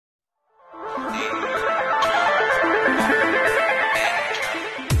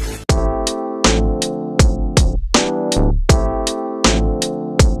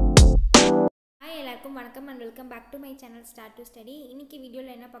Channel start to study. இன்னைக்கு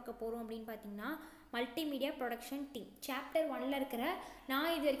வீடியோவில் என்ன பார்க்க போகிறோம் அப்படின்னு பார்த்தீங்கன்னா, மல்டிமீடியா ப்ரொடக்ஷன் டீம் சாப்டர் 1ல் இருக்கிற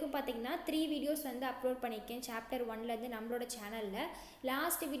நான் இது வரைக்கும் பார்த்தீங்கன்னா 3 வீடியோஸ் வந்து அப்லோட் பண்ணியிருக்கேன். சாப்டர் 1லேருந்து நம்மளோட சேனலில்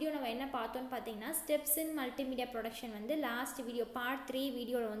லாஸ்ட் வீடியோ நம்ம என்ன பார்த்தோம்னு பார்த்தீங்கன்னா, ஸ்டெப்ஸ் இன் மல்டிமீடியா ப்ரொடக்ஷன் வந்து லாஸ்ட் வீடியோ பார்ட் 3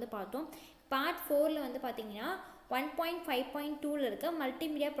 வீடியோவில் வந்து பார்த்தோம். பார்ட் 4ல் வந்து பார்த்தீங்கன்னா 1.5.2ல் இருக்க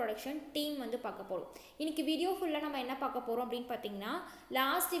மல்டிமீடியா ப்ரொடக்ஷன் டீம் வந்து பார்க்க போகிறோம். இன்றைக்கி வீடியோ ஃபுல்லாக நம்ம என்ன பார்க்க போகிறோம் அப்படின்னு பார்த்தீங்கன்னா,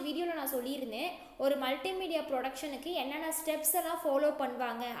 லாஸ்ட் வீடியோவில் நான் சொல்லியிருந்தேன் ஒரு மல்டிமீடியா ப்ரொடக்ஷனுக்கு என்னென்ன ஸ்டெப்ஸ் எல்லாம் ஃபாலோ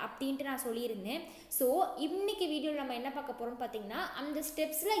பண்ணுவாங்க அப்படின்ட்டு நான் சொல்லியிருந்தேன். ஸோ இன்றைக்கி வீடியோவில் நம்ம என்ன பார்க்க போகிறோம்னு பார்த்தீங்கன்னா, அந்த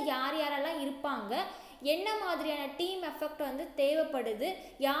ஸ்டெப்ஸில் யார் யாரெல்லாம் இருப்பாங்க, என்ன மாதிரியான டீம் எஃபெக்ட் வந்து தேவைப்படுது,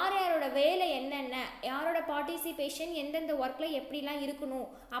 யார் யாரோட வேலை என்னென்ன, யாரோட பார்ட்டிசிபேஷன் எந்தெந்த ஒர்க்கில் எப்படிலாம் இருக்கணும்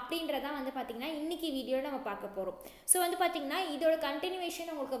அப்படின்றதான் வந்து பார்த்திங்கன்னா இன்றைக்கி வீடியோவில் நம்ம பார்க்க போகிறோம். ஸோ வந்து பார்த்திங்கன்னா இதோட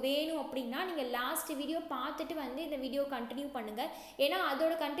கண்டினியூவேஷன் உங்களுக்கு வேணும் அப்படின்னா நீங்கள் லாஸ்ட் வீடியோ பார்த்துட்டு வந்து இந்த வீடியோ கண்டினியூ பண்ணுங்கள். ஏன்னா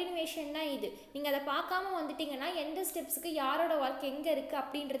அதோட கண்டினியூவேஷன் தான் இது. நீங்கள் அதை பார்க்காம வந்துட்டிங்கன்னா எந்த ஸ்டெப்ஸுக்கு யாரோட ஒர்க் எங்கே இருக்குது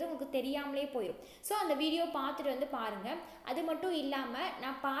அப்படின்றது உங்களுக்கு தெரியாமலே போயிடும். ஸோ அந்த வீடியோ பார்த்துட்டு வந்து பாருங்கள். அது மட்டும் இல்லாமல்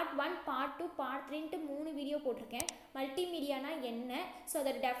நான் பார்ட் 1, பார்ட் 2, பார்ட் 3ன்ட்டு 3 வீடியோ போட்டிருக்கேன். மல்டிமீடியானா என்ன, ஸோ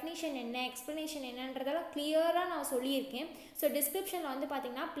அதோட டெஃபினிஷன் என்ன, எக்ஸ்ப்ளனேஷன் என்னன்றதெல்லாம் கிளியராக நான் சொல்லியிருக்கேன். ஸோ டிஸ்கிரிப்ஷனில் வந்து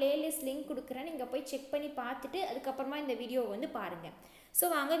பார்த்தீங்கன்னா பிளேலிஸ்ட் லிங்க் கொடுக்குறேன், நீங்கள் போய் செக் பண்ணி பார்த்துட்டு அதுக்கப்புறமா இந்த வீடியோவை வந்து பாருங்கள். ஸோ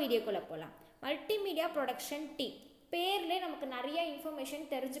வாங்க வீடியோக்குள்ளே போகலாம். மல்டிமீடியா ப்ரொடக்ஷன் டீம் பேர்லேயே நமக்கு நிறைய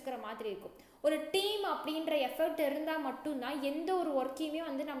இன்ஃபர்மேஷன் தெரிஞ்சுக்கிற மாதிரி இருக்கும். ஒரு டீம் அப்படின்ற எஃபர்ட் இருந்தால் மட்டும்தான் எந்த ஒரு ஒர்க்கையுமே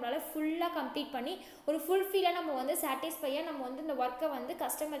வந்து நம்மளால் ஃபுல்லாக கம்ப்ளீட் பண்ணி ஒரு ஃபுல்ஃபில்லாக நம்ம வந்து சாட்டிஸ்ஃபையாக நம்ம வந்து இந்த ஒர்க்கை வந்து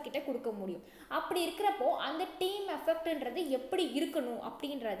கஸ்டமர்கிட்ட கொடுக்க முடியும். அப்படி இருக்கிறப்போ அந்த டீம் எஃபெக்ட்ன்றது எப்படி இருக்கணும்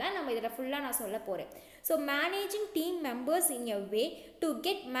அப்படின்றத நம்ம இதில் ஃபுல்லாக நான் சொல்ல போகிறேன். So managing team members in a way to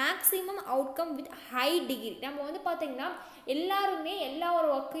get maximum outcome with high degree. நம்ம வந்து பார்த்திங்கன்னா எல்லாருமே எல்லா ஒரு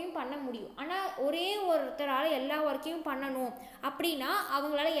ஒர்க்கையும் பண்ண முடியும். ஆனால் ஒரே ஒருத்தரால் எல்லா ஒர்க்கையும் பண்ணணும் அப்படின்னா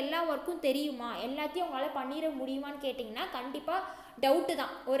அவங்களால எல்லா ஒர்க்கும் தெரியுமா, எல்லாத்தையும் அவங்களால பண்ணிட முடியுமான்னு கேட்டிங்கன்னா கண்டிப்பாக டவுட்டு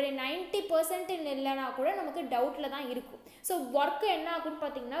தான். ஒரு 90% இல்லைனா கூட நமக்கு டவுட்டில் தான் இருக்கும். ஸோ ஒர்க்கு என்ன ஆகும்னு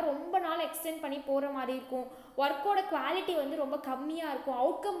பார்த்தீங்கன்னா ரொம்ப நாள் எக்ஸ்டெண்ட் பண்ணி போகிற மாதிரி இருக்கும். ஒர்க்கோட குவாலிட்டி வந்து ரொம்ப கம்மியாக இருக்கும்.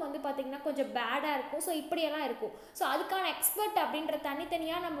 அவுட்கம் வந்து பார்த்திங்கன்னா கொஞ்சம் பேடாக இருக்கும். ஸோ இப்படியெல்லாம் இருக்கும். ஸோ அதுக்கான எக்ஸ்பர்ட் அப்படின்ற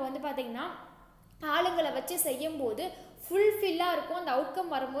தனித்தனியாக நம்ம வந்து பார்த்திங்கன்னா ஆளுங்களை வச்சு செய்யும்போது ஃபுல்ஃபில்லாக இருக்கும். அந்த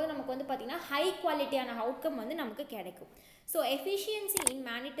அவுட்கம் வரும்போது நமக்கு வந்து பார்த்திங்கன்னா ஹை குவாலிட்டியான அவுட்கம் வந்து நமக்கு கிடைக்கும். So efficiency in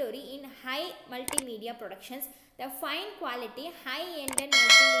monetary in high multimedia productions. The fine quality, high-ended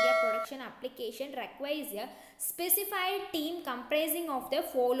multimedia production application requires a specified team comprising of the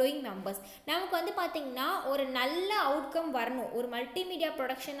following members. நமக்கு வந்து பார்த்திங்கன்னா ஒரு நல்ல அவுட்கம் வரணும். ஒரு மல்டிமீடியா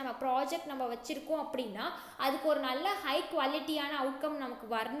ப்ரொடக்ஷன் நம்ம ப்ராஜெக்ட் நம்ம வச்சுருக்கோம் அப்படின்னா அதுக்கு ஒரு நல்ல ஹை குவாலிட்டியான அவுட்கம் நமக்கு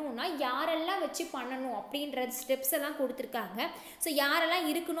வரணும்னா யாரெல்லாம் வச்சு பண்ணணும் அப்படின்ற ஸ்டெப்ஸ் எல்லாம் கொடுத்துருக்காங்க. ஸோ யாரெல்லாம்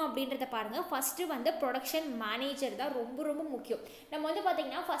இருக்கணும் அப்படின்றத பாருங்கள். ஃபஸ்ட்டு வந்து ப்ரொடக்ஷன் மேனேஜர் தான் ரொம்ப ரொம்ப முக்கியம். நம்ம வந்து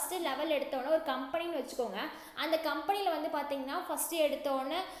பார்த்திங்கன்னா ஃபஸ்ட்டு லெவல் எடுத்தோன்னே ஒரு கம்பெனின்னு வச்சுக்கோங்க. அந்த கம்பெனியில் வந்து பார்த்திங்கன்னா ஃபஸ்ட்டு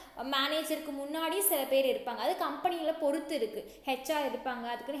எடுத்தோன்னே மேனேஜருக்கு முன்னாடி சில பேர் இருப்பாங்க. அது கம்பெனியில் பொறுத்து இருக்குது. ஹெச்ஆர் இருப்பாங்க,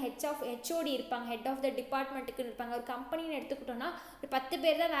 அதுக்குன்னு ஹெச்ஓடி இருப்பாங்க, ஹெட் ஆஃப் த டிபார்ட்மெண்ட்டுக்குன்னு இருப்பாங்க. ஒரு கம்பெனின்னு எடுத்துக்கிட்டோன்னா ஒரு 10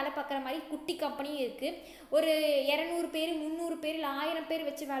 பேர் தான் வேலை பார்க்குற மாதிரி குட்டி கம்பெனியும் இருக்குது. ஒரு 200 பேர் 300 பேர் இல்லை 1000 பேர்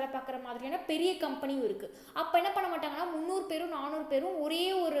வச்சு வேலை பார்க்குற மாதிரியான பெரிய கம்பெனியும் இருக்குது. அப்போ என்ன பண்ண மாட்டாங்கன்னா 300 பேரும் 400 பேரும் ஒரே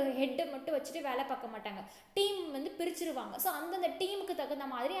ஒரு ஹெட்டை மட்டும் வச்சுட்டு வேலை பார்க்க மாட்டாங்க. டீம் வந்து பிரிச்சுருவாங்க. ஸோ அந்தந்த டீமுக்கு தகுந்த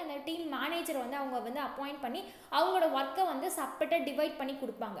மாதிரி அந்த டீம் மேனேஜர் வந்து அவங்க வந்து அப்பாயிண்ட் பண்ணி அவங்களோட ஒர்க்கை வந்து செப்பரேட்டாக டிவைட் பண்ணி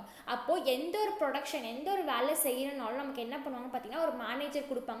கொடுப்பாங்க. அப்போது எந்த ஒரு ப்ரொடக்ஷன் எந்த ஒரு வேலை செய்யணும்னாலும் நமக்கு என்ன பண்ணுவாங்கன்னு பார்த்தீங்கன்னா ஒரு மேனேஜர்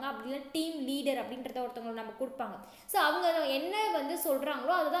கொடுப்பாங்க. அப்படின்னா டீம் லீடர் அப்படின்றத ஒருத்தவங்க நம்ம கொடுப்பாங்க. ஸோ அவங்க என்ன வந்து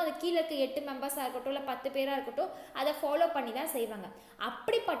சொல்கிறாங்களோ அதுதான் அது கீழே இருக்க 8 மெம்பர்ஸாக இருக்கட்டும் இல்லை 10 பேராக இருக்கட்டும் அதை ஃபாலோ பண்ணி தான் செய்வாங்க.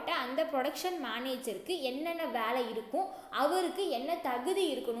 அப்படிப்பட்ட அந்த ப்ரொடக்ஷன் மேனேஜருக்கு என்னென்ன வேலை இருக்கும், அவருக்கு என்ன தகுதி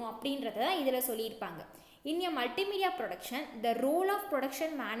இருக்கணும் அப்படின்றத தான் இதில் சொல்லியிருப்பாங்க. In a multimedia production, the role of production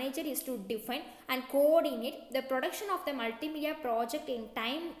manager is to define and coordinate the production of the multimedia project in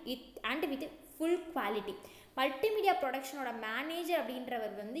time and with full quality. Multimedia ப்ரொடக்ஷனோட manager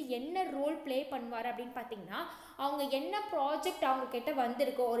அப்படின்றவர் வந்து என்ன ரோல் ப்ளே பண்ணுவார் அப்படின்னு பார்த்தீங்கன்னா, அவங்க என்ன ப்ராஜெக்ட் அவங்கக்கிட்ட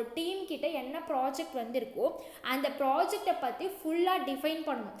வந்திருக்கோ, ஒரு டீம் கிட்ட என்ன ப்ராஜெக்ட் வந்திருக்கோ அந்த ப்ராஜெக்டை பற்றி ஃபுல்லாக டிஃபைன்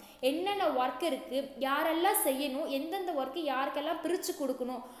பண்ணணும். என்னென்ன ஒர்க் இருக்குது, யாரெல்லாம் செய்யணும், எந்தெந்த ஒர்க்கு யாருக்கெல்லாம் பிரித்து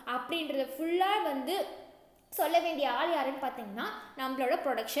கொடுக்கணும் அப்படின்றத ஃபுல்லாக வந்து சொல்ல வேண்டிய ஆள் யாருன்னு பார்த்தீங்கன்னா நம்மளோட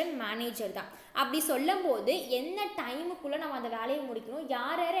ப்ரொடக்ஷன் மேனேஜர் தான். அப்படி சொல்லும் போது என்ன டைமுக்குள்ளே நம்ம அந்த வேலையை முடிக்கணும்,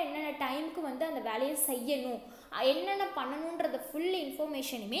 யார் யார் என்னென்ன டைமுக்கு வந்து அந்த வேலையை செய்யணும், என்னென்ன பண்ணணுன்றத ஃபுல்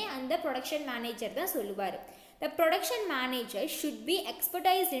இன்ஃபர்மேஷனுமே அந்த ப்ரொடக்ஷன் மேனேஜர் தான் சொல்லுவார். The production manager should be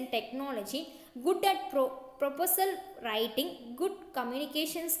expertise in technology, good at proposal writing, good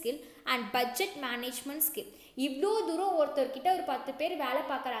communication skill and budget management skill. இவ்வளோ தூரம் ஒருத்தர்கிட்ட ஒரு 10 பேர் வேலை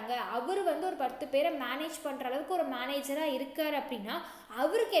பார்க்குறாங்க, அவர் வந்து ஒரு 10 பேரை மேனேஜ் பண்ணுற அளவுக்கு ஒரு மேனேஜராக இருக்கார் அப்படின்னா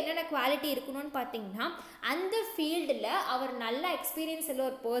அவருக்கு என்னென்ன குவாலிட்டி இருக்கணும்னு பார்த்தீங்கன்னா, அந்த ஃபீல்டில் அவர் நல்ல எக்ஸ்பீரியன்ஸ் உள்ள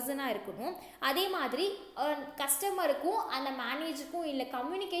ஒரு பர்சனாக இருக்கணும். அதே மாதிரி கஸ்டமருக்கும் அந்த மேனேஜருக்கும் இல்லை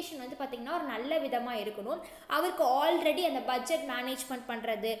கம்யூனிகேஷன் வந்து பார்த்திங்கன்னா ஒரு நல்ல விதமாக இருக்கணும். அவருக்கு ஆல்ரெடி அந்த பட்ஜெட் மேனேஜ்மெண்ட்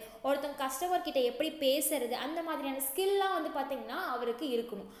பண்ணுறது, ஒருத்தவங்க கஸ்டமர்கிட்ட எப்படி பேசுறது, அந்த மாதிரியான ஸ்கில்லாம் வந்து பார்த்திங்கன்னா அவருக்கு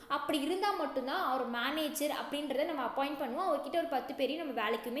இருக்கணும். அப்படி இருந்தால் மட்டும்தான் அவர் மேனேஜர் அப்படின்றத நம்ம அப்பாயிண்ட் பண்ணுவோம். அவர்கிட்ட ஒரு 10 பேரையும் நம்ம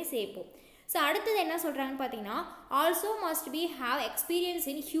வேலைக்குமே சேர்ப்போம். ஸோ அடுத்தது என்ன சொல்கிறாங்கன்னு பார்த்தீங்கன்னா, also must be have experience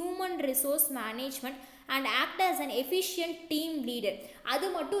in human resource management and act as an efficient team leader. அது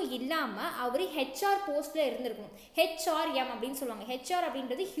மட்டும் இல்லாமல் அவர் ஹெச்ஆர் போஸ்ட்டில் இருந்திருக்கணும். ஹெச்ஆர்எம் அப்படின்னு சொல்லுவாங்க. ஹெச்ஆர்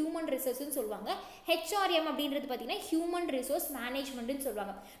அப்படின்றது ஹியூமன் ரிசோர்ஸ்ன்னு சொல்லுவாங்க. ஹெச்ஆர்எம் அப்படின்றது பார்த்தீங்கன்னா ஹியூமன் ரிசோர்ஸ் மேனேஜ்மெண்ட்னு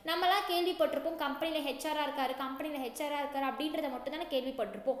சொல்லுவாங்க. நம்மளாம் கேள்விப்பட்டிருப்போம், கம்பெனியில் ஹெச்ஆராக இருக்காரு, கம்பெனியில் ஹெச்ஆராக இருக்காரு அப்படின்றத மட்டும் தானே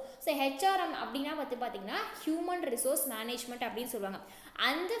கேள்விப்பட்டிருப்போம். ஸோ ஹெச்ஆர்எம் அப்படின்னா பார்த்தீங்கன்னா ஹியூமன் ரிசோர்ஸ் மேனேஜ்மெண்ட் அப்படின்னு சொல்லுவாங்க.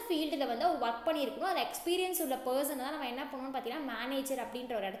 அந்த ஃபீல்டில் வந்து அவர் ஒர்க் பண்ணியிருக்கணும். அது எக்ஸ்பீரியன்ஸ் உள்ள பர்சனை தான் நம்ம என்ன பண்ணுவோம்னு பார்த்தீங்கன்னா மேனேஜர்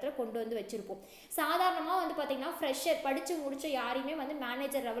அப்படின்ற ஒரு இடத்துல கொண்டு வந்து வச்சுருப்போம். சாதாரணமாக வந்து பார்த்தீங்கன்னா ஃப்ரெஷர் படித்து முடிச்ச யாரையுமே வந்து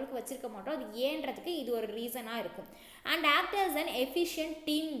மேனேஜர் லெவலுக்கு வச்சிருக்க மாட்டோம். அது ஏன்றதுக்கு இது ஒரு ரீசனாக இருக்கும். And act as an efficient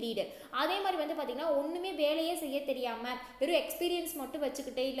team leader. அதே மாதிரி வந்து பார்த்தீங்கன்னா ஒன்றுமே வேலையே செய்ய தெரியாமல் வெறும் எக்ஸ்பீரியன்ஸ் மட்டும்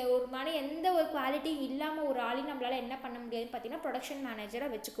வச்சுக்கிட்டு இல்லை ஒரு மாதிரி எந்த ஒரு குவாலிட்டியும் இல்லாமல் ஒரு ஆளையும் நம்மளால் என்ன பண்ண முடியாதுன்னு பார்த்தீங்கன்னா ப்ரொடக்ஷன்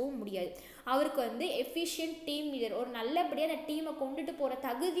மேனேஜராக வச்சுக்கவும் முடியாது. அவருக்கு வந்து எஃபிஷியன்ட் டீம் லீடர், ஒரு நல்லபடியாக அந்த டீமை கொண்டுட்டு போகிற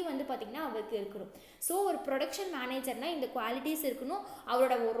தகுதி வந்து பார்த்திங்கன்னா அவருக்கு இருக்கணும். ஸோ ஒரு ப்ரொடக்ஷன் மேனேஜர்னால் இந்த குவாலிட்டிஸ் இருக்கணும்.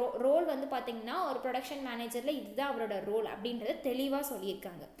 அவரோட ரோல் வந்து பார்த்திங்கன்னா ஒரு ப்ரொடக்ஷன் மேனேஜரில் இதுதான் அவரோட ரோல் அப்படின்றத தெளிவாக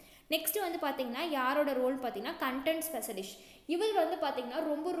சொல்லியிருக்காங்க. நெக்ஸ்ட்டு வந்து பார்த்திங்கன்னா யாரோட ரோல் பார்த்திங்கன்னா கண்டென்ட் ஸ்பெஷலிஸ்ட். இவர் வந்து பார்த்திங்கன்னா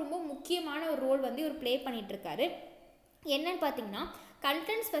ரொம்ப ரொம்ப முக்கியமான ஒரு ரோல் வந்து இவர் ப்ளே பண்ணிகிட்ருக்காரு. என்னன்னு பார்த்தீங்கன்னா,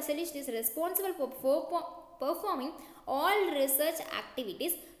 content specialist is responsible for performing all research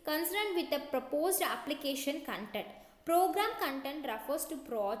activities concerned with the proposed application content. Program content refers to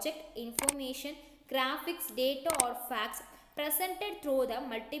project information, graphics, data or facts presented through the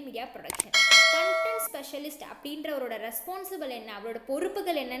multimedia production. Content specialist அப்படின்றவரோட responsible என்ன, அவரோட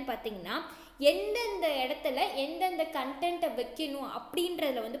பொறுப்புகள் என்னன்னு பார்த்தீங்கன்னா, எந்தெந்த இடத்துல எந்தெந்த கண்டென்ட்டை வைக்கணும்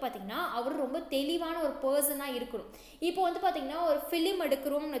அப்படின்றதுல வந்து பார்த்திங்கன்னா அவர் ரொம்ப தெளிவான ஒரு பர்சனாக இருக்கணும். இப்போ வந்து பார்த்திங்கன்னா ஒரு ஃபிலிம்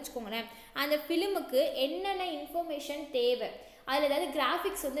எடுக்கிறோம்னு வச்சுக்கோங்களேன், அந்த ஃபிலிமுக்கு என்னென்ன இன்ஃபர்மேஷன் தேவை, அதில் ஏதாவது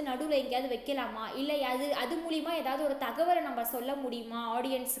கிராஃபிக்ஸ் வந்து நடுவில் எங்கேயாவது வைக்கலாமா, இல்லை அது மூலிமா ஏதாவது ஒரு தகவலை நம்ம சொல்ல முடியுமா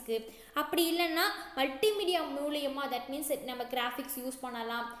ஆடியன்ஸுக்கு, அப்படி இல்லைன்னா மல்டிமீடியா மூலியமாக, தட் மீன்ஸ் நம்ம கிராஃபிக்ஸ் யூஸ்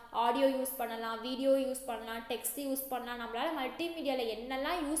பண்ணலாம், ஆடியோ யூஸ் பண்ணலாம், வீடியோ யூஸ் பண்ணலாம், டெக்ஸ்ட் யூஸ் பண்ணலாம், நம்மளால் மல்டிமீடியாவில்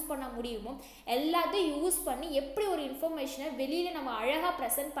என்னெல்லாம் யூஸ் பண்ண முடியுமோ எல்லாத்தையும் யூஸ் பண்ணி எப்படி ஒரு இன்ஃபர்மேஷனை வெளியில் நம்ம அழகாக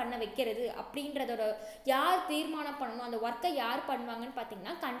ப்ரெசென்ட் பண்ண வைக்கிறது அப்படின்றதோட யார் தீர்மானம் பண்ணணும், அந்த ஒர்க்கை யார் பண்ணுவாங்கன்னு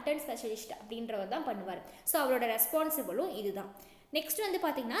பார்த்தீங்கன்னா கண்டென்ட் ஸ்பெஷலிஸ்ட் அப்படின்றவர் தான் பண்ணுவார். ஸோ அவரோட ரெஸ்பான்சிபிளும் இதுதான். நெக்ஸ்ட் வந்து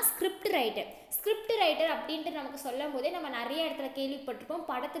பார்த்தீங்கன்னா ஸ்கிரிப்ட் ரைட்டர் அப்படின்ட்டு நமக்கு சொல்லும் போதே நம்ம நிறைய இடத்துல கேள்விப்பட்டிருப்போம்.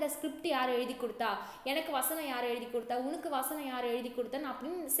 படத்தில் ஸ்கிரிப்ட் யார் எழுதி கொடுத்தா, எனக்கு வசனம் யார் எழுதி கொடுத்தா, உனக்கு வசனம் யார் எழுதி கொடுத்தான்னு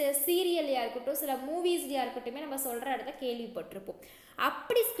அப்படின்னு சில சீரியல்லையாக இருக்கட்டும், சில மூவிஸ்லையாக இருக்கட்டும் நம்ம சொல்கிற இடத்துல கேள்விப்பட்டிருப்போம்.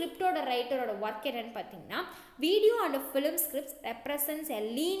 அப்படி ஸ்கிரிப்டோட ரைட்டரோட ஒர்க் என்னன்னு பார்த்தீங்கன்னா, video and film scripts represents a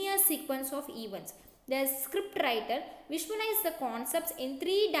linear sequence of events. The script writer visualizes the concepts in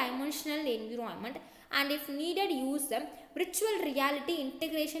 3-dimensional environment and if needed use them virtual reality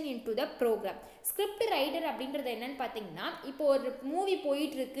integration into the program. Script writer அப்படின்றது என்னன்னு பார்த்தீங்கன்னா, இப்போ ஒரு movie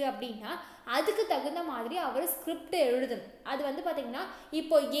போயிட்டுருக்கு அப்படின்னா அதுக்கு தகுந்த மாதிரி அவர் ஸ்கிரிப்ட் எழுதணும். அது வந்து பார்த்திங்கன்னா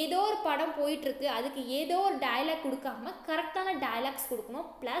இப்போ ஏதோ ஒரு படம் போயிட்டுருக்கு, அதுக்கு ஏதோ ஒரு டயலாக் கொடுக்காம கரெக்டான டயலாக்ஸ் கொடுக்கணும்.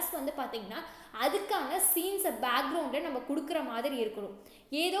 ப்ளஸ் வந்து பார்த்திங்கன்னா அதுக்கான சீன்ஸை பேக்ரவுண்டை நம்ம கொடுக்குற மாதிரி இருக்கணும்.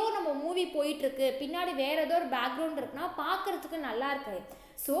 ஏதோ நம்ம மூவி போயிட்டுருக்கு பின்னாடி வேறு ஏதோ ஒரு பேக்ரவுண்ட் இருக்குன்னா பார்க்குறதுக்கு நல்லா இருக்காது.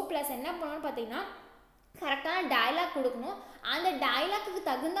 ஸோ ப்ளஸ் என்ன பண்ணணும்னு பார்த்தீங்கன்னா கரெக்டான டயலாக் கொடுக்கணும். அந்த டயலாக்கு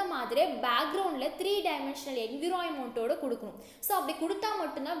தகுந்த மாதிரி பேக்ரவுண்டில் 3-dimensional என்விரான்மெண்ட்டோடு கொடுக்கணும். ஸோ அப்படி கொடுத்தா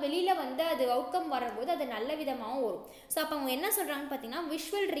மட்டும்தான் வெளியில் வந்து அது அவுட்கம் வரும்போது அது நல்ல விதமாகவும் வரும். ஸோ அப்போ அவங்க என்ன சொல்கிறாங்கன்னு பார்த்தீங்கன்னா,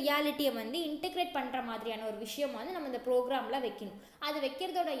 விஷுவல் ரியாலிட்டியை வந்து இன்டெகிரேட் பண்ணுற மாதிரியான ஒரு விஷயம் வந்து நம்ம இந்த ப்ரோக்ராமில் வைக்கணும். அது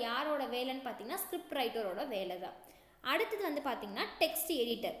வைக்கிறதோட யாரோட வேலைன்னு பார்த்தீங்கன்னா ஸ்கிரிப்ட் ரைட்டரோட வேலை தான். அடுத்தது வந்து பார்த்தீங்கன்னா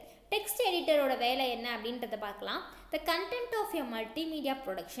டெக்ஸ்ட் எடிட்டரோட வேலை என்ன அப்படின்றத பார்க்கலாம். The content of a multimedia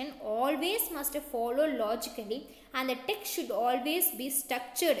production always must follow logically and the text should always be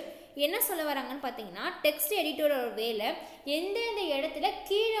structured. என்ன சொல்ல வராங்கன்னு பார்த்தீங்கன்னா, டெக்ஸ்ட் எடிட்டரோட வேலை எந்தெந்த இடத்துல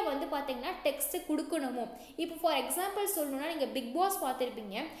கீழே வந்து பார்த்தீங்கன்னா டெக்ஸ்ட்டு கொடுக்கணுமோ. இப்போ ஃபார் எக்ஸாம்பிள் சொல்லணும்னா, நீங்கள் பிக் பாஸ்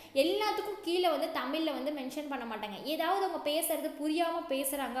பார்த்துருப்பீங்க, எல்லாத்துக்கும் கீழே வந்து தமிழில் வந்து மென்ஷன் பண்ண மாட்டாங்க. ஏதாவது அவங்க பேசுறது புரியாமல்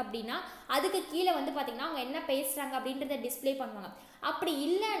பேசுகிறாங்க அப்படின்னா அதுக்கு கீழே வந்து பார்த்தீங்கன்னா அவங்க என்ன பேசுகிறாங்க அப்படின்றத டிஸ்பிளே பண்ணுவாங்க. அப்படி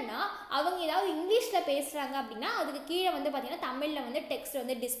இல்லைன்னா அவங்க ஏதாவது இங்கிலீஷில் பேசுகிறாங்க அப்படின்னா அதுக்கு கீழே வந்து பார்த்திங்கன்னா தமிழில் வந்து டெக்ஸ்ட்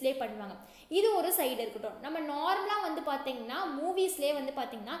வந்து டிஸ்பிளே பண்ணுவாங்க. இது ஒரு சைடு இருக்கட்டும். நம்ம நார்மலாக வந்து பார்த்திங்கன்னா மூவிஸ்லேயே வந்து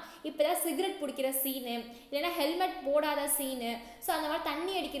பார்த்திங்கன்னா இப்போ தான் சிகரெட் பிடிக்கிற சீனு, இல்லைன்னா ஹெல்மெட் போடாத சீனு, ஸோ அந்த மாதிரி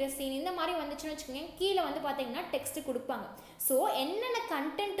தண்ணி அடிக்கிற சீன், இந்த மாதிரி வந்துச்சுன்னு வச்சுக்கோங்க, கீழே வந்து பார்த்திங்கன்னா டெக்ஸ்ட்டு கொடுப்பாங்க. ஸோ என்னென்ன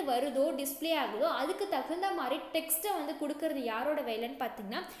கண்டென்ட் வருதோ டிஸ்பிளே ஆகுதோ அதுக்கு தகுந்த மாதிரி டெக்ஸ்ட்டை வந்து கொடுக்கறது யாரோட வேலைன்னு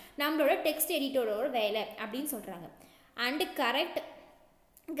பார்த்திங்கன்னா நம்மளோட டெக்ஸ்ட் எடிட்டரோட வேலை அப்படின்னு சொல்கிறாங்க. And correct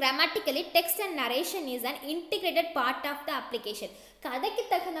grammatically text and narration is an integrated part of the application. கதைக்கு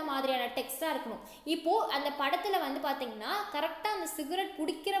தகுந்த மாதிரியான டெக்ஸ்ட்டாக இருக்கணும். இப்போது அந்த படத்தில் வந்து பார்த்திங்கன்னா கரெக்டாக அந்த சிகரெட்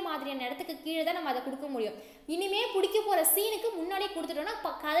பிடிக்கிற மாதிரியான இடத்துக்கு கீழே தான் நம்ம அதை கொடுக்க முடியும். இனிமேல் பிடிக்க போகிற சீனுக்கு முன்னாடியே கொடுத்துட்டோன்னா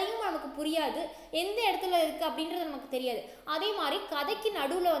கதையும் நமக்கு புரியாது, எந்த இடத்துல இருக்குது அப்படின்றது நமக்கு தெரியாது. அதே மாதிரி கதைக்கு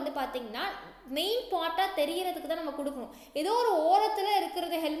நடுவில் வந்து பார்த்திங்கன்னா மெயின் பார்ட்டாக தெரிகிறதுக்கு தான் நம்ம கொடுக்கணும். ஏதோ ஒரு ஓரத்தில்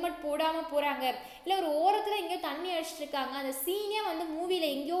இருக்கிறது ஹெல்மெட் போடாமல் போகிறாங்க, இல்லை ஒரு ஓரத்தில் எங்கேயோ தண்ணி அடிச்சிட்ருக்காங்க, அந்த சீனே வந்து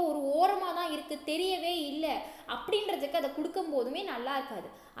மூவியில் எங்கேயோ ஒரு ஓரமாக தான் இருக்குது, தெரியவே இல்லை அப்படின்றதுக்கு அதை கொடுக்கும் போதுமே நல்லா இருக்காது.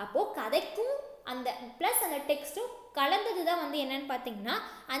 அப்போது கதைக்கும் அந்த ப்ளஸ் அந்த டெக்ஸ்ட்டும் கலந்தது தான் வந்து என்னென்னு பார்த்தீங்கன்னா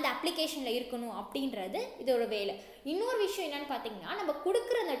அந்த அப்ளிகேஷனில் இருக்கணும் அப்படின்றது இதோட வேலை. இன்னொரு விஷயம் என்னென்னு பார்த்தீங்கன்னா நம்ம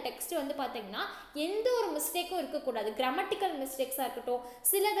கொடுக்குற அந்த டெக்ஸ்ட் வந்து பார்த்திங்கன்னா எந்த ஒரு மிஸ்டேக்கும் இருக்கக்கூடாது. கிராமட்டிக்கல் மிஸ்டேக்ஸாக இருக்கட்டும்,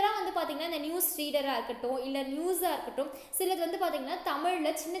 சிலதெல்லாம் வந்து பார்த்திங்கன்னா இந்த நியூஸ் ரீடராக இருக்கட்டும், இல்லை நியூஸாக இருக்கட்டும், சிலது வந்து பார்த்திங்கன்னா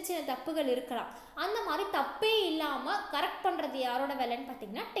தமிழில் சின்ன சின்ன தப்புகள் இருக்கலாம். அந்த மாதிரி தப்பே இல்லாமல் கரெக்ட் பண்ணுறது யாரோட வேலைன்னு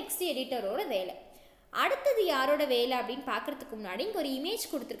பார்த்திங்கன்னா டெக்ஸ்ட் எடிட்டரோட வேலை. அடுத்தது யாரோட வேலை அப்படின்னு பார்க்குறதுக்கு முன்னாடி இங்கே ஒரு இமேஜ்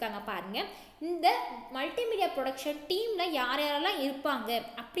கொடுத்துருக்காங்க பாருங்கள். இந்த மல்டிமீடியா ப்ரொடக்ஷன் டீமில் யார் யாரெல்லாம் இருப்பாங்க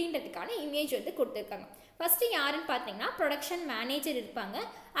அப்படின்றதுக்கான இமேஜ் வந்து கொடுத்துருக்காங்க. ஃபஸ்ட்டு யாருன்னு பார்த்தீங்கன்னா ப்ரொடக்ஷன் மேனேஜர் இருப்பாங்க,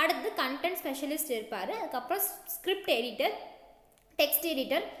 அடுத்தது கண்டென்ட் ஸ்பெஷலிஸ்ட் இருப்பார், அதுக்கப்புறம் script editor, text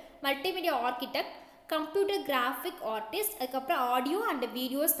editor, multimedia architect, computer graphic artist, அதுக்கப்புறம் ஆடியோ அண்ட்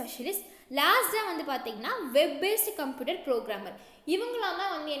வீடியோ ஸ்பெஷலிஸ்ட், லாஸ்ட்டாக வந்து பார்த்திங்கன்னா வெப் பேஸ்டு கம்ப்யூட்டர் ப்ரோக்ராமர். இவங்களாம்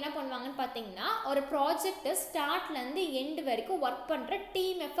தான் வந்து என்ன பண்ணுவாங்கன்னு பார்த்தீங்கன்னா ஒரு ப்ராஜெக்டை ஸ்டார்ட்லேருந்து எண்டு வரைக்கும் ஒர்க் பண்ணுற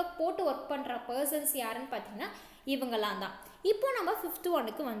டீம் எஃபெக்ட் போட்டு ஒர்க் பண்ணுற பர்சன்ஸ் யாருன்னு பார்த்தீங்கன்னா இவங்களாம் தான். இப்போ நம்ம 5th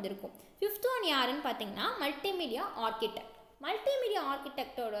ஒனுக்கு வந்திருக்கோம். 5th ஒன் யாருன்னு பார்த்தீங்கன்னா மல்டிமீடியா ஆர்கிடெக்ட். மல்டிமீடியா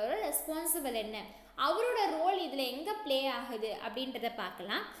ஆர்கிடெக்டோட ரெஸ்பான்சிபிள் என்ன, அவரோட ரோல் இதில் எங்கே ப்ளே ஆகுது அப்படின்றத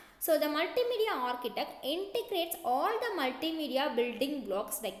பார்க்கலாம். So the multimedia architect integrates all the multimedia building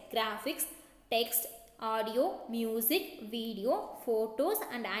blocks like graphics, text, audio, music, video, photos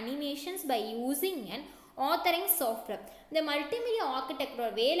and animations by using an authoring software. இந்த மல்டிமீடியா ஆர்கிடெக்டோட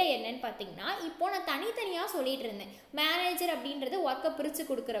வேலை என்னன்னு பார்த்தீங்கன்னா இப்போ நான் தனித்தனியாக சொல்லிட்டு இருந்தேன். மேனேஜர் அப்படின்றது ஒர்க்கை பிரித்து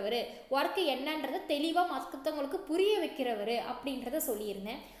கொடுக்குறவர், ஒர்க்கு என்னன்றதை தெளிவாக மற்றவங்களுக்கு புரிய வைக்கிறவர் அப்படின்றத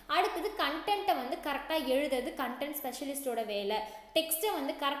சொல்லியிருந்தேன். அடுத்தது கண்டென்ட்டை வந்து கரெக்டாக எழுதுறது கண்டென்ட் ஸ்பெஷலிஸ்டோட வேலை, டெக்ஸ்ட்டை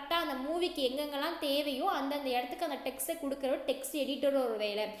வந்து கரெக்டாக அந்த மூவிக்கு எங்கெங்கெல்லாம் தேவையோ அந்தந்த இடத்துக்கு அந்த டெக்ஸ்ட்டை கொடுக்குறவர் டெக்ஸ்ட் எடிட்டரோட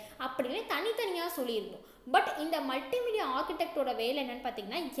வேலை அப்படின்னு தனித்தனியாக சொல்லியிருந்தோம். பட் இந்த மல்டிமீடியா ஆர்கிடெக்டோட வேலை என்னென்னு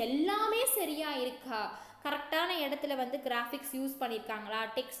பார்த்தீங்கன்னா எல்லாமே சரியாக இருக்கா, கரெக்டான இடத்துல வந்து கிராஃபிக்ஸ் யூஸ் பண்ணியிருக்காங்களா,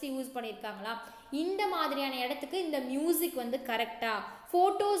 டெக்ஸ்ட் யூஸ் பண்ணியிருக்காங்களா, இந்த மாதிரியான இடத்துக்கு இந்த மியூசிக் வந்து கரெக்டாக,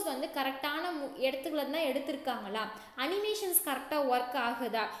 ஃபோட்டோஸ் வந்து கரெக்டான இடத்துக்குள்ள தான் எடுத்திருக்காங்களா, அனிமேஷன்ஸ் கரெக்டாக ஒர்க்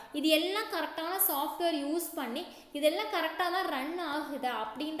ஆகுதா, இது எல்லாம் கரெக்டான சாஃப்ட்வேர் யூஸ் பண்ணி இதெல்லாம் கரெக்டாக தான் ரன் ஆகுதா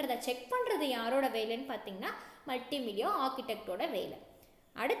அப்படின்றத செக் பண்ணுறது யாரோட வேலைன்னு பார்த்தீங்கன்னா மல்டிமீடியா ஆர்கிடெக்டோட வேலை.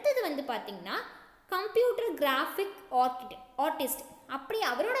 அடுத்தது வந்து பார்த்திங்கன்னா கம்ப்யூட்டர் கிராஃபிக் ஆர்டிஸ்ட். அப்படி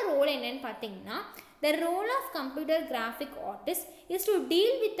அவரோட ரோல் என்னன்னு பார்த்தீங்கன்னா the role of computer graphic artist is to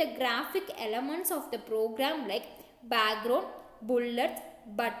deal with the graphic elements of the program like background, bullets,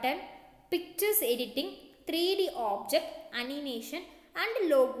 button, pictures editing, 3D object, animation and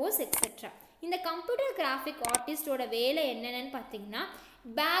logos etc. இந்த computer graphic ஆர்டிஸ்டோட வேலை என்னென்னு பார்த்தீங்கன்னா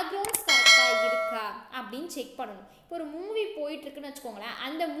backgrounds கரெக்டாக இருக்கா அப்படின்னு check பண்ணணும். இப்போ ஒரு மூவி போயிட்டுருக்குன்னு வச்சுக்கோங்களேன்,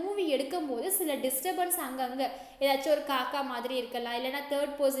 அந்த மூவி எடுக்கும்போது சில டிஸ்டர்பன்ஸ் அங்கங்கே ஏதாச்சும் ஒரு காக்கா மாதிரி இருக்கலாம், இல்லைனா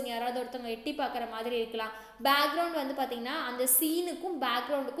தேர்ட் பர்சன் யாராவது ஒருத்தவங்க எட்டி பார்க்குற மாதிரி இருக்கலாம், பேக்ரவுண்ட் வந்து பார்த்திங்கன்னா அந்த சீனுக்கும்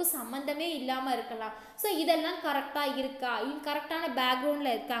பேக்ரவுண்டுக்கும் சம்மந்தமே இல்லாமல் இருக்கலாம். ஸோ இதெல்லாம் கரெக்டாக இருக்கா, கரெக்டான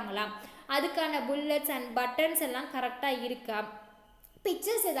பேக்ரவுண்டில் இருக்காங்களா, அதுக்கான புல்லட்ஸ் அண்ட் பட்டன்ஸ் எல்லாம் கரெக்டாக இருக்கா,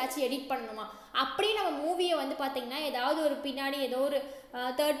 பிக்சர்ஸ் ஏதாச்சும் எடிட் பண்ணணுமா, அப்படியே நம்ம மூவியை வந்து பார்த்திங்கன்னா ஏதாவது ஒரு பின்னாடி ஏதோ ஒரு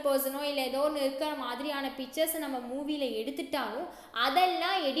தேர்ட் பர்சனோ இல்லை ஏதோ ஒன்று இருக்கிற மாதிரியான பிக்சர்ஸை நம்ம மூவியில் எடுத்துட்டாலும்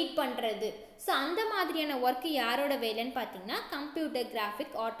அதெல்லாம் எடிட் பண்ணுறது. ஸோ அந்த மாதிரியான ஒர்க்கு யாரோட வேலைன்னு பார்த்திங்கன்னா கம்ப்யூட்டர்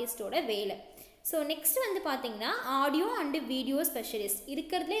கிராஃபிக் ஆர்டிஸ்டோட வேலை. ஸோ நெக்ஸ்ட் வந்து பார்த்திங்கன்னா ஆடியோ அண்டு வீடியோ ஸ்பெஷலிஸ்ட்.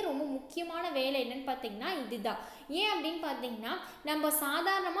 இருக்கிறதுலே ரொம்ப முக்கியமான வேலை என்னென்னு பார்த்திங்கன்னா இதுதான். ஏன் அப்படின்னு பார்த்திங்கன்னா நம்ம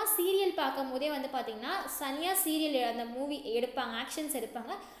சாதாரணமாக சீரியல் பார்க்கும் போதே வந்து பார்த்திங்கன்னா தனியாக சீரியல் அந்த மூவி எடுப்பாங்க, ஆக்ஷன்ஸ்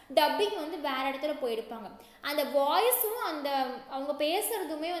எடுப்பாங்க, டப்பிங் வந்து வேறு இடத்துல போய் எடுப்பாங்க. அந்த வாய்ஸும் அந்த அவங்க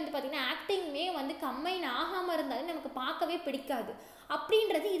பேசுகிறதுமே வந்து பார்த்திங்கன்னா ஆக்டிங்குமே வந்து கம்பைன் ஆகாமல் இருந்தாலும் நமக்கு பார்க்கவே பிடிக்காது.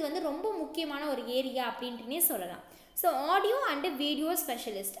 அப்படின்றது இது வந்து ரொம்ப முக்கியமான ஒரு ஏரியா அப்படின்ட்டுனே சொல்லலாம். So audio and video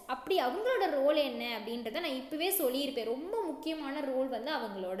specialist அப்படி அவங்களோட ரோல் என்ன அப்படின்றத நான் இப்போவே சொல்லியிருப்பேன். ரொம்ப முக்கியமான ரோல் வந்து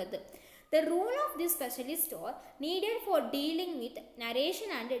அவங்களோடது. The role of this specialist are needed for dealing with narration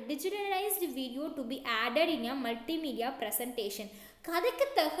and digitalized video to be added in a multimedia presentation. கதைக்கு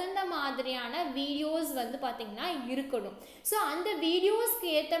தகுந்த மாதிரியான வீடியோஸ் வந்து பார்த்திங்கன்னா இருக்கணும். ஸோ அந்த வீடியோஸ்க்கு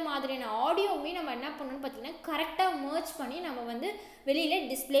ஏற்ற மாதிரியான ஆடியோவுமே நம்ம என்ன பண்ணணும்னு பார்த்திங்கன்னா கரெக்டாக மர்ஜ் பண்ணி நம்ம வந்து வெளியில்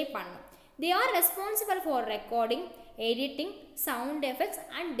டிஸ்பிளே பண்ணணும். They are responsible for recording, editing, sound effects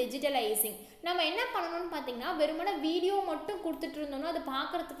and digitalizing. நம்ம என்ன பண்ணணும்னு பார்த்தீங்கன்னா வெறுமனே வீடியோ மட்டும் கொடுத்துட்டு இருந்தோம்னா அது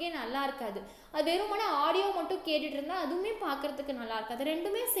பார்க்குறதுக்கே நல்லா இருக்காது. அது வெறுமனே ஆடியோ மட்டும் கேட்டுட்டு இருந்தால் அதுவுமே பார்க்குறதுக்கு நல்லா இருக்காது.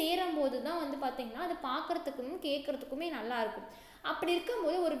 ரெண்டுமே சேரும் போது தான் வந்து பார்த்திங்கன்னா அது பார்க்குறதுக்கும் கேட்குறதுக்குமே நல்லாயிருக்கும். அப்படி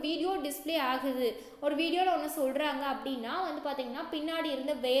இருக்கும்போது ஒரு வீடியோ டிஸ்பிளே ஆகுது, ஒரு வீடியோவில் ஒன்று சொல்கிறாங்க அப்படின்னா வந்து பார்த்திங்கன்னா பின்னாடி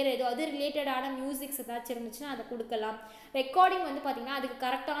இருந்து வேறு ஏதோ அது ரிலேட்டடான மியூசிக்ஸ் ஏதாச்சும் இருந்துச்சுன்னா அதை கொடுக்கலாம். ரெக்கார்டிங் வந்து பார்த்திங்கன்னா அதுக்கு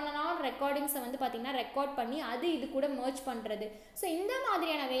கரெக்டான ரெக்கார்டிங்ஸை வந்து பார்த்திங்கன்னா ரெக்கார்ட் பண்ணி அது இது கூட மர்ஜ் பண்ணுறது. ஸோ இந்த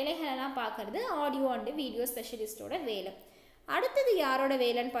மாதிரியான வேலைகளெல்லாம் பார்க்குறது ஆடியோ அண்டு வீடியோ ஸ்பெஷலிஸ்ட்டோட வேலை. அடுத்தது யாரோட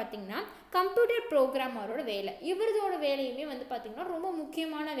வேலைன்னு பார்த்தீங்கன்னா கம்ப்யூட்டர் ப்ரோக்ராமரோட வேலை. இவரதோட வேலையுமே வந்து பார்த்திங்கன்னா ரொம்ப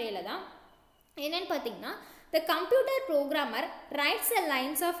முக்கியமான வேலை தான். என்னன்னு பார்த்தீங்கன்னா the computer programmer writes a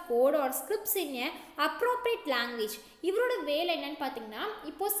lines of code or scripts in a appropriate language. இவரோட வேலை என்னன்னு பார்த்தீங்கன்னா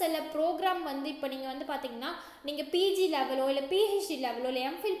இப்போ சில ப்ரோக்ராம் வந்து இப்போ நீங்கள் வந்து பார்த்தீங்கன்னா நீங்கள் பிஜி லெவலோ இல்லை பிஹெச்டி லெவலோ இல்லை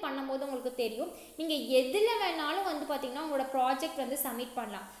எம்ஃபில் பண்ணும்போது உங்களுக்கு தெரியும் நீங்கள் எதில் வேணாலும் வந்து பார்த்தீங்கன்னா உங்களோட ப்ராஜெக்ட் வந்து சப்மிட்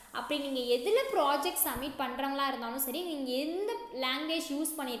பண்ணலாம். அப்படி நீங்கள் எதில் ப்ராஜெக்ட் சப்மிட் பண்ணுறவங்களா இருந்தாலும் சரி நீங்கள் எந்த லாங்குவேஜ்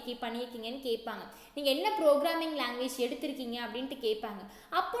யூஸ் பண்ணியிருக்கீங்கன்னு கேட்பாங்க. நீங்கள் என்ன ப்ரோக்ராமிங் லாங்குவேஜ் எடுத்திருக்கீங்க அப்படின்ட்டு கேட்பாங்க.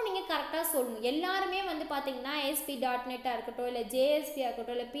 அப்போது நீங்கள் கரெக்டாக சொல்லணும். எல்லாருமே வந்து பார்த்தீங்கன்னா ASP.NET-ஆக இருக்கட்டும் இல்லை JSP-ஆக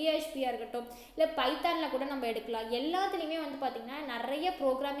இருக்கட்டும் இல்லை PHP-ஆக இருக்கட்டும் இல்லை பைத்தானில் கூட நம்ம எடுக்கலாம். எல்லாத்துலேயுமே வந்து பார்த்திங்கன்னா நிறைய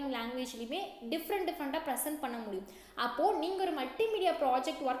ப்ரோக்ராமிங் லாங்குவேஜ்லையுமே டிஃப்ரெண்ட்டாக ப்ரெசென்ட் பண்ண முடியும். அப்போது நீங்கள் ஒரு மல்டிமீடியா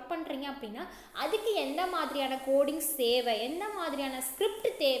ப்ராஜெக்ட் ஒர்க் பண்ணுறீங்க அப்படின்னா அதுக்கு எந்த மாதிரியான கோடிங்ஸ் தேவை, எந்த மாதிரியான ஸ்கிரிப்ட்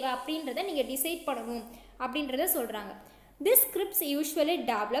தேவை அப்படின்றத நீங்கள் டிசைட் பண்ணணும் அப்படின்றத சொல்கிறாங்க. This scripts usually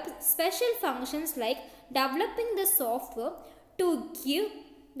develop special functions like developing the software to give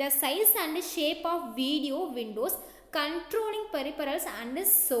the size and shape of video windows, controlling peripherals and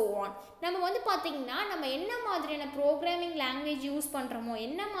so on. நம்ம வந்து பார்த்திங்கன்னா நம்ம என்ன மாதிரியான ப்ரோக்ராமிங் லாங்குவேஜ் யூஸ் பண்ணுறோமோ,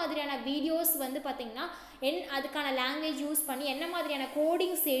 என்ன மாதிரியான வீடியோஸ் வந்து பார்த்திங்கன்னா அதுக்கான லாங்குவேஜ் யூஸ் பண்ணி என்ன மாதிரியான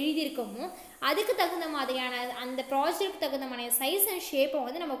கோடிங்ஸ் எழுதியிருக்கோமோ அதுக்கு தகுந்த மாதிரியான அந்த ப்ராஜெக்ட் தகுந்த மாதிரியான சைஸ் அண்ட் ஷேப்பை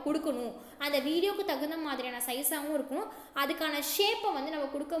வந்து நம்ம கொடுக்கணும். அந்த வீடியோவுக்கு தகுந்த மாதிரியான சைஸாகவும் இருக்கணும். அதுக்கான ஷேப்பை வந்து நம்ம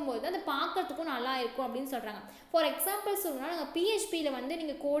கொடுக்கும்போது அது பார்க்குறதுக்கும் நல்லா இருக்கும் அப்படின்னு சொல்கிறாங்க. ஃபார் எக்ஸாம்பிள் சொல்லணும்னா நாங்கள் PHPயில் வந்து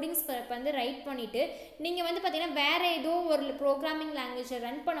நீங்கள் கோடிங்ஸ் வந்து ரைட் பண்ணிவிட்டு நீங்கள் வந்து பார்த்திங்கன்னா வேறு ஏதோ ஒரு ப்ரோக்ராமிங் லாங்குவேஜை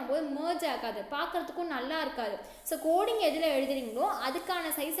ரன் பண்ணும்போது மர்ஜ் ஆகாது, பார்க்குறதுக்கும் நல்லா இருக்காது. ஸோ கோடிங் எதில் எழுதுறீங்களோ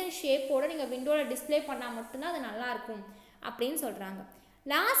அதுக்கான சைஸ் அண்ட் ஷேப்போடு நீங்கள் விண்டோவில் டிஸ்பிளே பண்ணால் மட்டும்தான் அது நல்லாயிருக்கும் அப்படின்னு சொல்கிறாங்க.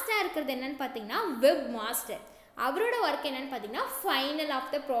 லாஸ்ட்டாக இருக்கிறது என்னென்னு பார்த்தீங்கன்னா வெப் மாஸ்டர். அவரோட ஒர்க் என்னென்னு பார்த்தீங்கன்னா ஃபைனல்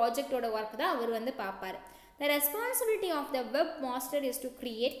ஆஃப் த ப்ராஜெக்டோட ஒர்க் தான் அவர் வந்து பார்ப்பார். The responsibility of the webmaster is to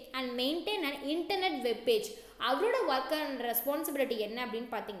create and maintain an internet web page. அவரோட ஒர்க் அண்ட் ரெஸ்பான்சிபிலிட்டி என்ன அப்படின்னு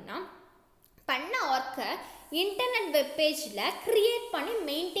பார்த்தீங்கன்னா பண்ண ஒர்க்கை இன்டர்நெட் வெப் பேஜில் க்ரியேட் பண்ணி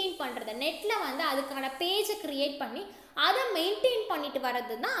மெயின்டைன் பண்ணுறது, நெட்டில் வந்து அதுக்கான பேஜை க்ரியேட் பண்ணி அதை மெயின்டைன் பண்ணிட்டு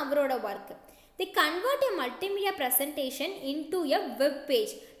வர்றது தான் அவரோட work. They convert a multimedia presentation into a web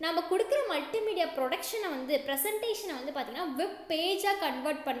page. நம்ம கொடுக்குற மல்டிமீடியா ப்ரொடக்ஷனை வந்து ப்ரெசன்டேஷனை வந்து பார்த்திங்கன்னா வெப் பேஜாக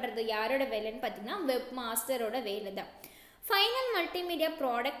கன்வெர்ட் பண்ணுறது யாரோட வேலைன்னு பார்த்தீங்கன்னா வெப் மாஸ்டரோட வேலை தான். Final multimedia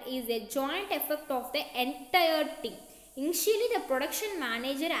product is a joint effort of the entire team. Initially, the production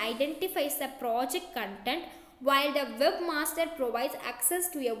manager identifies the project content while the webmaster provides access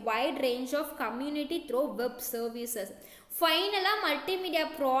to a wide range of community through web services. ஃபைனலாக multimedia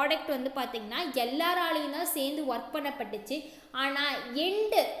product வந்து பார்த்திங்கன்னா எல்லாராலையும் தான் சேர்ந்து work பண்ணப்பட்டுச்சு. ஆனால்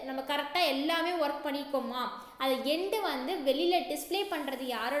end நம்ம கரெக்டாக எல்லாமே ஒர்க் பண்ணிக்கோமா, அது எண்டு வந்து வெளியில் டிஸ்பிளே பண்ணுறது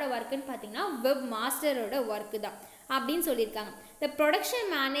யாரோட ஒர்க்குன்னு பார்த்திங்கன்னா வெப் மாஸ்டரோட ஒர்க்கு தான் அப்படின்னு சொல்லியிருக்காங்க. இந்த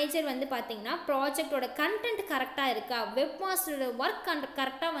ப்ரொடக்ஷன் மேனேஜர் வந்து பார்த்திங்கன்னா ப்ராஜெக்டோட கண்டென்ட் கரெக்டாக இருக்கா, வெப் மாஸ்டரோட ஒர்க்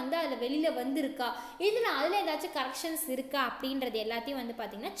கரெக்டாக வந்து அதில் வெளியில் வந்துருக்கா, அதில் ஏதாச்சும் கரெக்ஷன்ஸ் இருக்கா அப்படின்றது எல்லாத்தையும் வந்து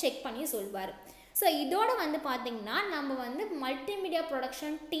பார்த்திங்கன்னா செக் பண்ணி சொல்வார். ஸோ இதோடு வந்து பார்த்திங்கன்னா நம்ம வந்து மல்டிமீடியா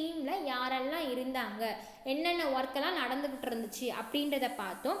ப்ரொடக்ஷன் டீமில் யாரெல்லாம் இருந்தாங்க, என்னென்ன ஒர்க்கெல்லாம் நடந்துக்கிட்டு இருந்துச்சு அப்படின்றத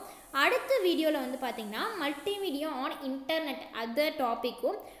பார்த்தோம். அடுத்த வீடியோவில் வந்து பார்த்திங்கன்னா multimedia on internet other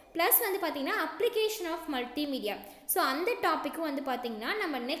டாப்பிக்கும் plus வந்து பார்த்திங்கன்னா அப்ளிகேஷன் ஆஃப் மல்டிமீடியா, ஸோ அந்த டாப்பிக்கும் வந்து பார்த்திங்கன்னா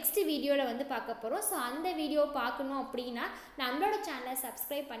நம்ம நெக்ஸ்ட் வீடியோவில் வந்து பார்க்க போகிறோம். ஸோ அந்த வீடியோ பார்க்கணும் அப்படின்னா நம்மளோட சேனலை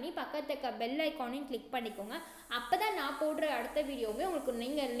சப்ஸ்கிரைப் பண்ணி பக்கத்துக்கு பெல் ஐக்கானையும் கிளிக் பண்ணிக்கோங்க. அப்போ தான் நான் போடுற அடுத்த வீடியோவுமே உங்களுக்கு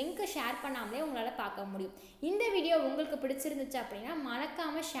நீங்கள் லிங்க்கை ஷேர் பண்ணாமலே உங்களால் பார்க்க முடியும். இந்த வீடியோ உங்களுக்கு பிடிச்சிருந்துச்சு அப்படின்னா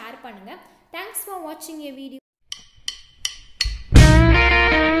மறக்காமல் ஷேர் பண்ணுங்கள். தேங்க்ஸ் ஃபார் வாட்சிங் எ வீடியோ.